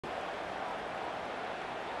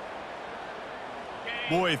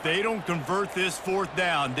Boy, if they don't convert this fourth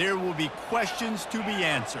down, there will be questions to be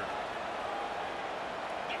answered.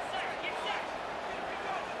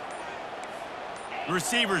 The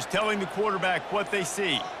receivers telling the quarterback what they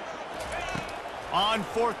see. On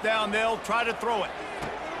fourth down, they'll try to throw it.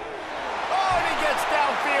 Oh, and he gets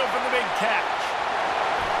downfield for the big catch.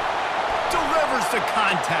 Delivers to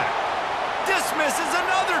contact. Dismisses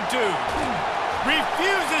another dude.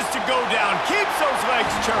 Refuses to go down. Keeps those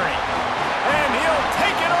legs churning. And he'll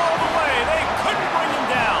take it all the way. They couldn't bring him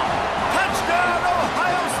down. Touchdown,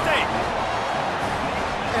 Ohio State.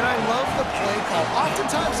 And I love the play call.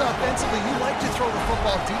 Oftentimes offensively, you like to throw the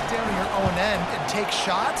football deep down in your own end and take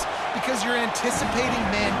shots because you're anticipating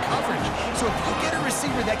man coverage. So if you get a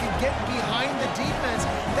receiver that can get behind the defense,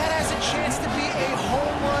 that has a chance to be a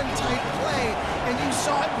home run type play. And you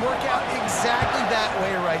saw it work out exactly that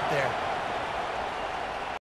way right there.